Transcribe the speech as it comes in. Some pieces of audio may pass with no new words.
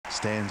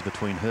stands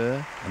between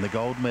her and the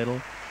gold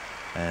medal.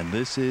 And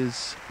this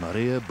is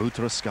Maria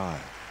Butyrskaya,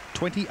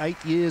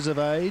 28 years of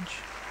age.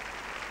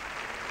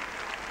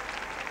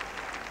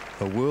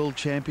 A world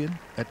champion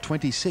at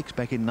 26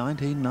 back in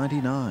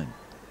 1999.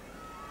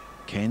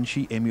 Can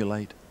she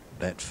emulate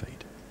that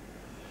feat?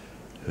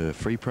 Her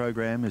free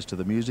program is to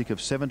the music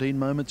of 17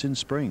 Moments in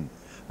Spring,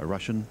 a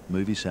Russian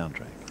movie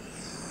soundtrack.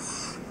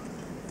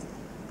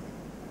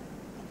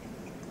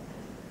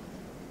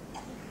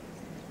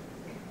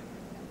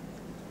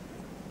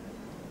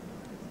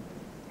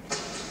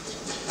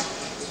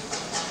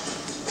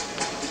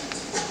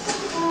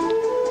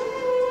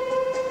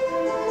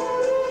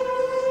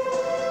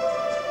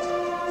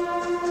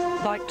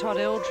 Like Todd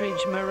Eldridge,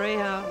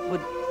 Maria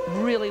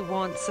really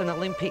wants an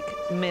Olympic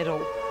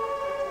medal.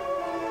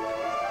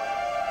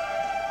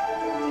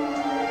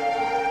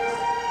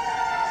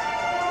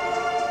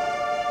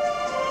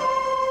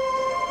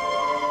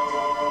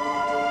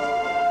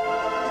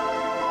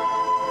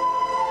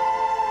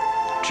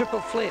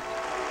 Triple flip.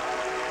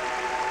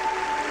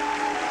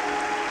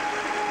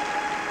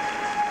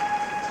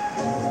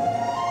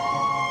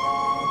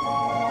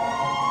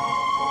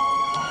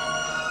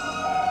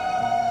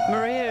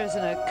 Maria is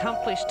an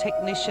accomplished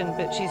technician,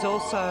 but she's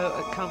also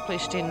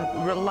accomplished in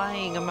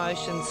relaying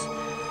emotions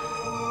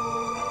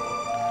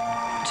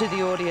to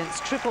the audience.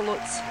 Triple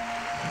Lutz,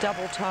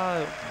 double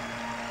toe.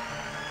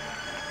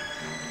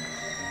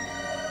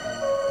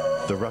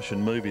 The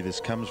Russian movie this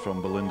comes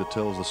from, Belinda,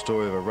 tells the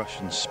story of a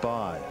Russian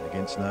spy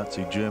against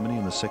Nazi Germany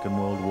in the Second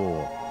World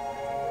War.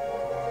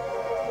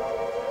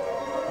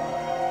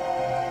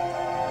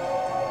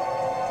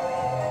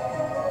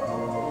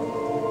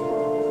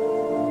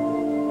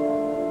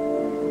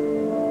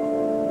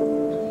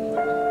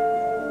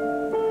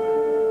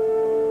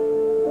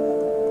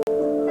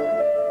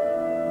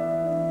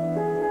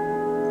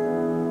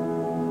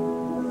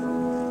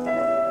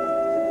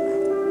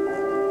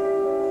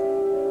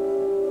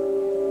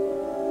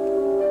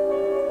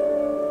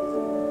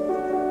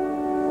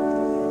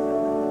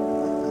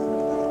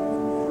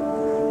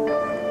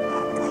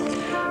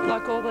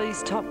 Like all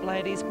these top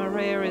ladies,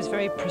 Maria is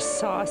very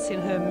precise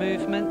in her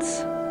movements.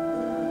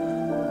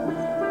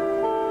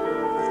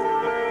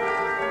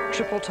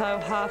 Triple toe,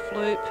 half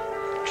loop,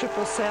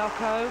 triple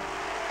salchow.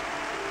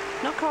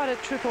 Not quite a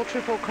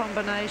triple-triple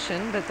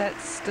combination, but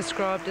that's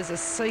described as a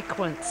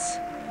sequence.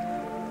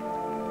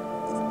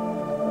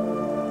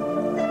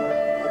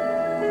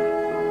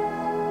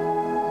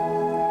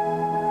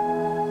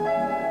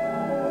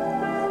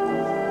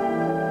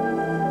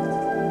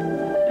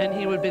 And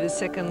here would be the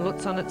second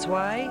Lutz on its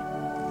way.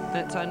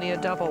 That's only a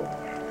double.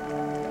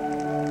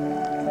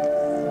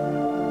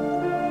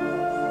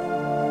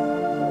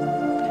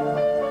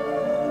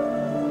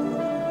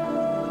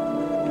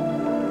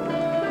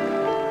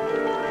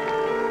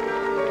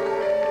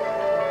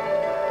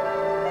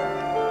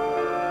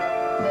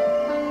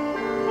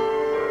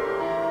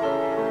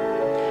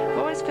 I've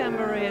always found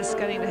Maria's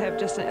skating to have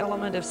just an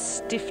element of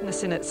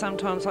stiffness in it.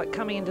 Sometimes, like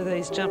coming into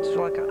these jumps,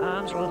 like her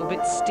arms are a little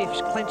bit stiff.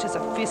 She clenches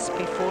a fist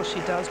before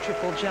she does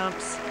triple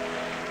jumps.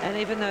 And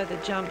even though the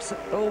jumps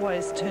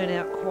always turn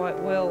out quite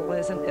well,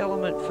 there's an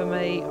element for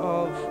me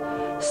of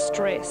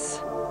stress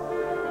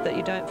that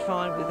you don't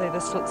find with either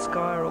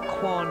Slutskaya or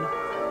Kwon.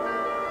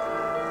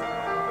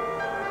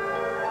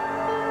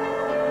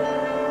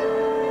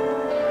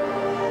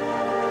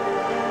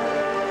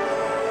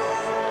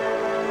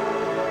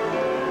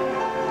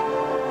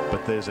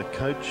 But there's a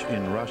coach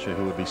in Russia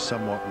who would be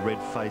somewhat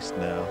red-faced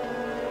now.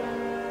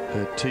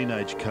 Her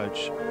teenage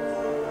coach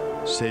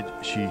said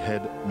she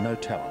had no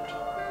talent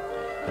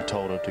and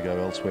told her to go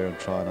elsewhere and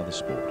try another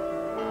sport.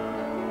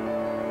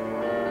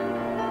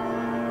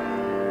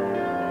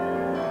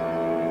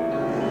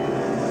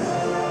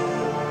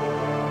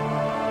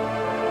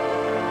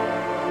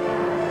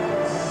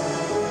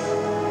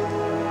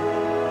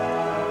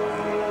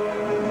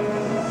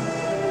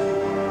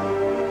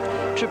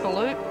 Triple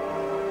loop,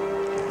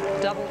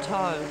 double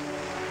toe.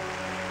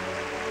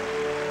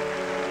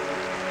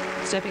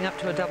 Stepping up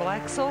to a double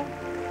axel.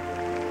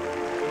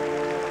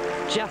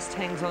 Just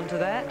hangs on to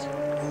that.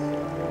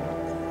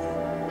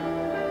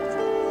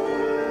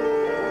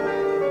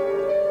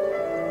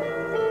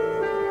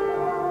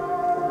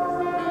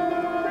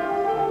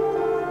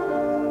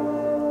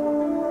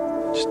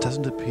 Just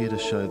doesn't appear to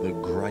show the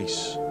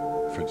grace,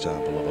 for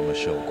example, of a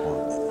Michelle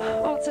Kwon.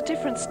 Well, it's a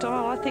different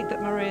style. I think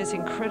that Maria is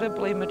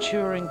incredibly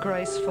mature and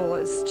graceful.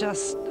 It's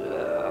just,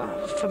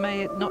 for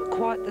me, not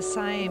quite the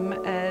same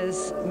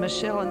as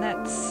Michelle, and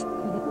that's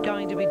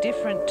going to be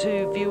different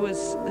to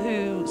viewers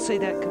who see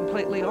that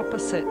completely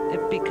opposite.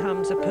 It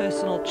becomes a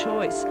personal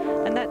choice,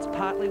 and that's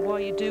partly why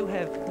you do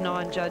have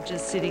 9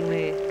 judges sitting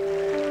there.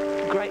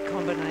 Great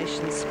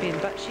combination spin,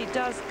 but she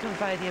does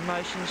convey the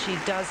emotion. She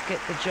does get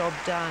the job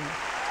done.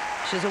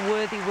 She's a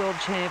worthy world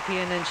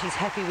champion, and she's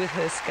happy with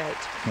her skate.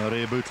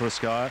 Maria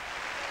Butyrskaya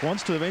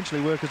wants to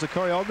eventually work as a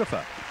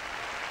choreographer.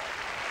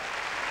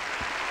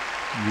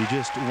 You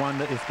just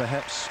wonder if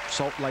perhaps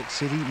Salt Lake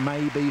City may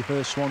be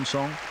her swan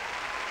song.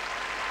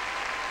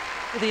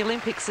 The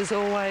Olympics is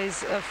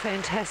always a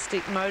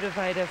fantastic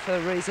motivator for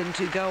a reason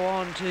to go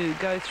on, to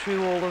go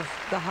through all of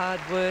the hard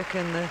work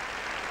and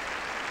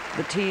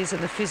the tears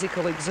and the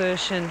physical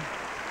exertion.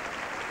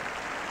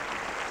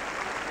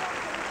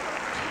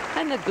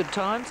 And the good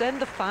times and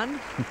the fun.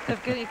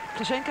 Evgeny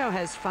Plushenko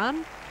has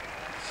fun.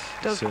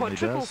 Does Certainly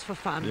quadruples does. for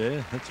fun.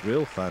 Yeah, that's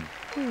real fun.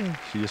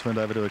 She just went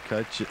over to her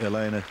coach,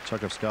 Belinda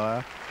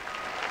Noonan.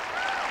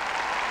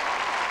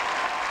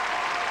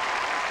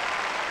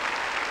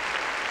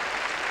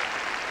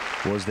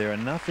 Was there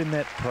enough in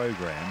that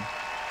program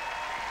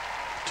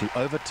to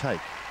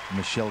overtake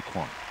Michelle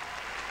Kwan?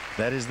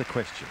 That is the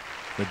question.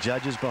 The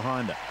judges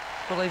behind her.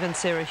 Well, even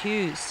Sarah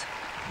Hughes.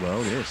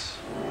 Well, yes.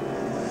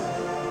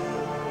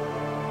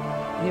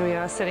 Here we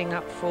are setting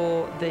up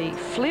for the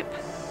flip.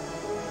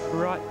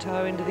 Right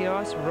toe into the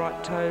ice,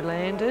 right toe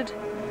landed.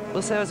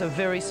 Well, so that was a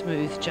very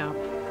smooth jump.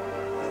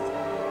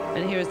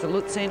 And here is the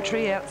Lutz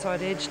entry,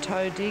 outside edge,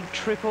 toe dig,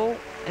 triple,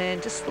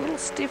 and just a little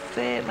stiff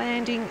there,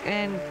 landing,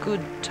 and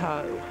good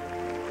toe.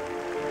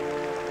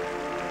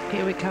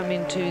 Here we come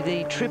into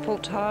the triple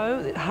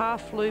toe,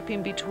 half loop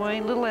in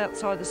between, little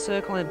outside the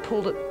circle, and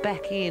pulled it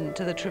back in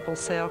to the triple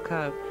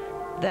Salchow.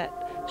 That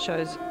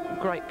shows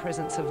great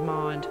presence of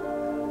mind.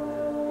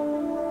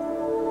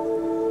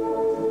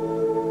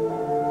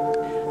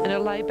 And her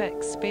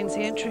layback spins.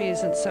 The entry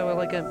isn't so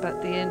elegant,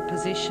 but the end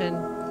position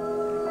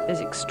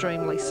is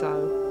extremely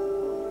so.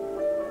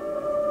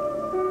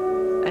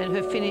 And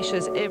her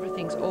finishes,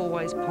 everything's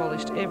always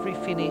polished, every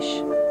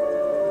finish.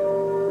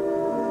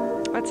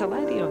 That's a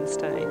lady on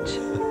stage.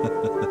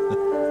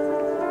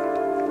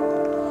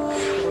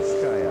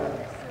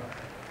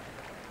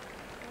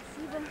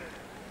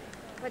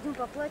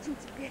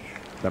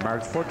 The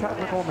marks for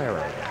technical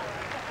merit.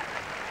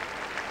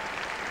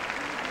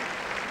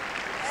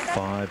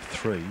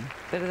 5-3.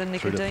 Better than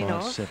through to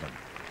Nikodinov. 5-7.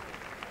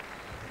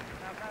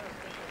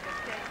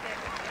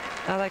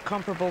 Are they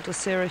comparable to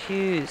Sarah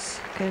Hughes?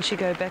 Can she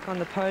go back on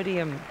the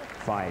podium?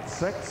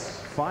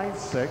 5-6,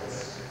 5-6,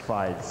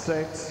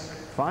 5-6,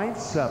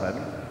 5-7,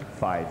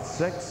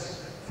 5-6,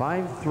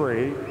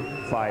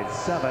 5-3,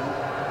 5-7,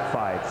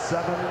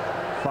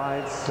 5-7,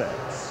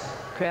 5-6.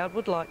 Crowd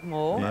would like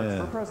more.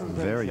 Yeah,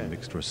 very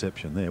mixed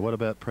reception there. What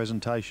about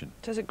presentation?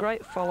 There's a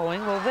great following.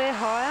 Well, they're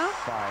higher.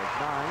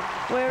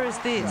 5-9. Where is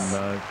this?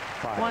 No.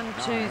 1,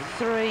 2,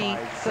 3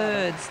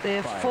 thirds.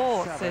 They're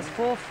fourths. There's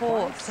 4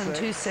 fourths and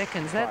 2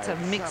 seconds. That's a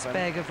mixed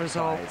bag of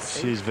results.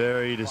 She's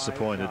very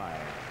disappointed.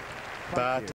 But